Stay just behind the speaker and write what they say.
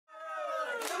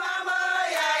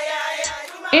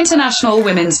International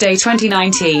Women's Day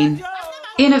 2019.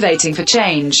 Innovating for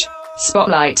Change.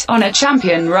 Spotlight on a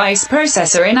champion rice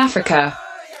processor in Africa.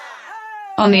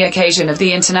 On the occasion of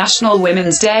the International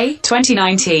Women's Day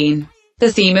 2019,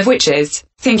 the theme of which is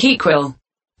Think Equal,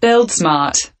 Build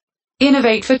Smart,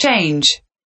 Innovate for Change.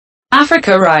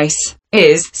 AfricaRice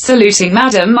is saluting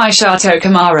Mme Aichatou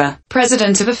Camara,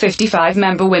 president of a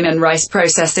 55-member Women Rice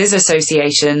Processors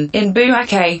Association in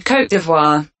Bouaké, Côte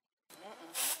d'Ivoire.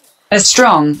 A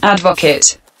strong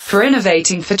advocate for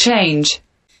innovating for change,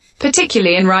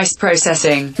 particularly in rice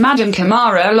processing, Mme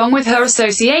Camara, along with her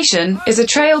association, is a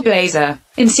trailblazer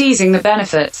in seizing the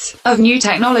benefits of new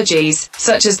technologies,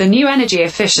 such as the new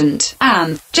energy-efficient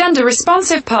and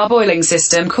gender-responsive parboiling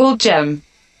system called GEM.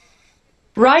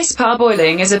 Rice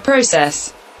parboiling is a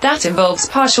process that involves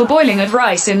partial boiling of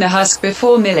rice in the husk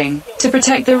before milling, to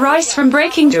protect the rice from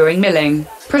breaking during milling,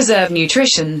 preserve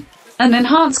nutrition, and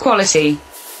enhance quality.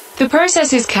 The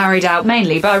process is carried out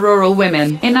mainly by rural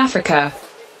women in Africa.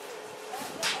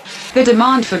 The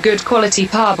demand for good quality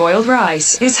parboiled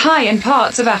rice is high in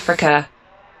parts of Africa.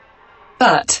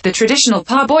 But the traditional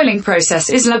parboiling process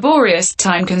is laborious,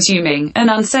 time-consuming, and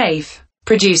unsafe,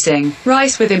 producing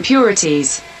rice with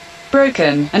impurities,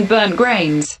 broken and burnt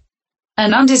grains,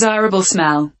 an undesirable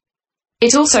smell.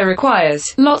 It also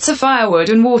requires lots of firewood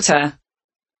and water.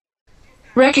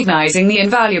 Recognizing the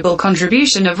invaluable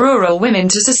contribution of rural women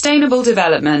to sustainable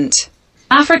development,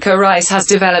 AfricaRice has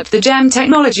developed the GEM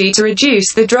technology to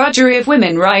reduce the drudgery of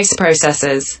women rice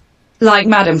processors, like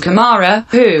Mme Camara,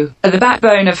 who are the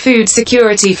backbone of food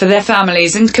security for their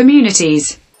families and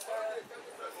communities.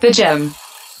 The GEM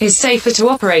is safer to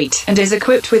operate and is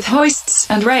equipped with hoists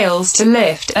and rails to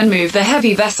lift and move the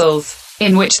heavy vessels,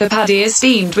 in which the paddy is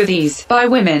steamed with ease by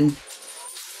women.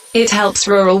 It helps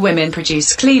rural women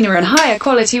produce cleaner and higher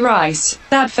quality rice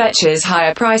that fetches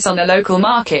higher price on the local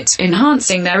market,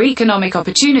 enhancing their economic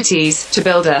opportunities to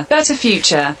build a better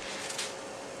future.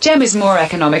 GEM is more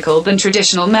economical than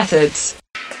traditional methods.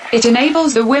 It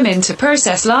enables the women to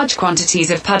process large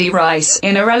quantities of paddy rice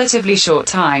in a relatively short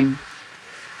time.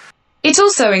 It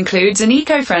also includes an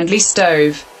eco-friendly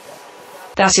stove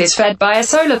that is fed by a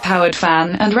solar-powered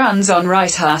fan and runs on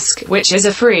rice husk, which is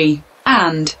a free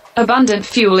and abundant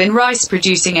fuel in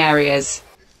rice-producing areas.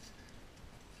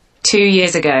 2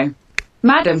 years ago,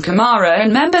 Mme Camara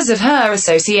and members of her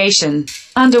association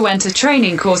underwent a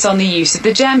training course on the use of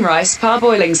the GEM rice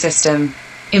parboiling system.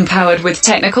 Empowered with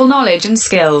technical knowledge and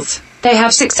skills, they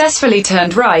have successfully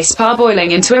turned rice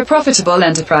parboiling into a profitable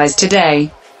enterprise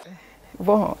today.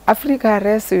 Bon,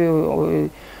 AfricaRice,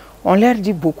 on leur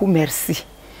dit beaucoup merci.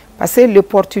 Parce que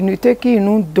l'opportunité qu'ils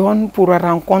nous donnent pour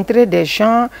rencontrer des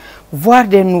gens, voir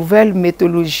des nouvelles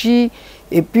méthodologies,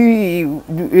 et puis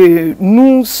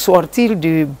nous sortir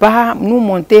du bas, nous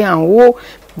monter en haut.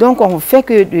 Donc on fait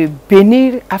que de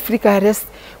bénir AfricaRice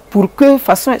pour que, de toute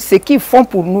façon, ce qu'ils font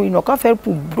pour nous, ils n'ont qu'à faire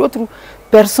pour d'autres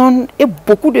personnes et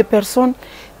beaucoup de personnes.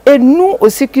 Et nous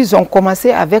aussi qu'ils ont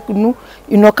commencé avec nous,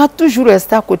 ils n'ont qu'à toujours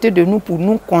rester à côté de nous pour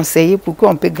nous conseiller, pour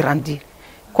qu'on puisse grandir,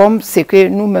 comme ce que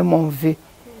nous-mêmes on veut.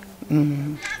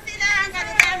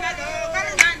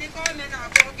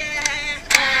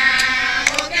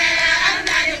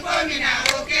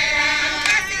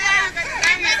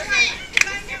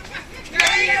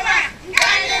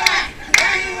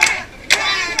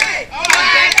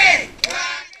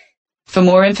 For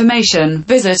more information,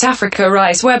 visit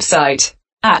AfricaRice website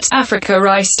at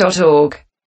africarice.org.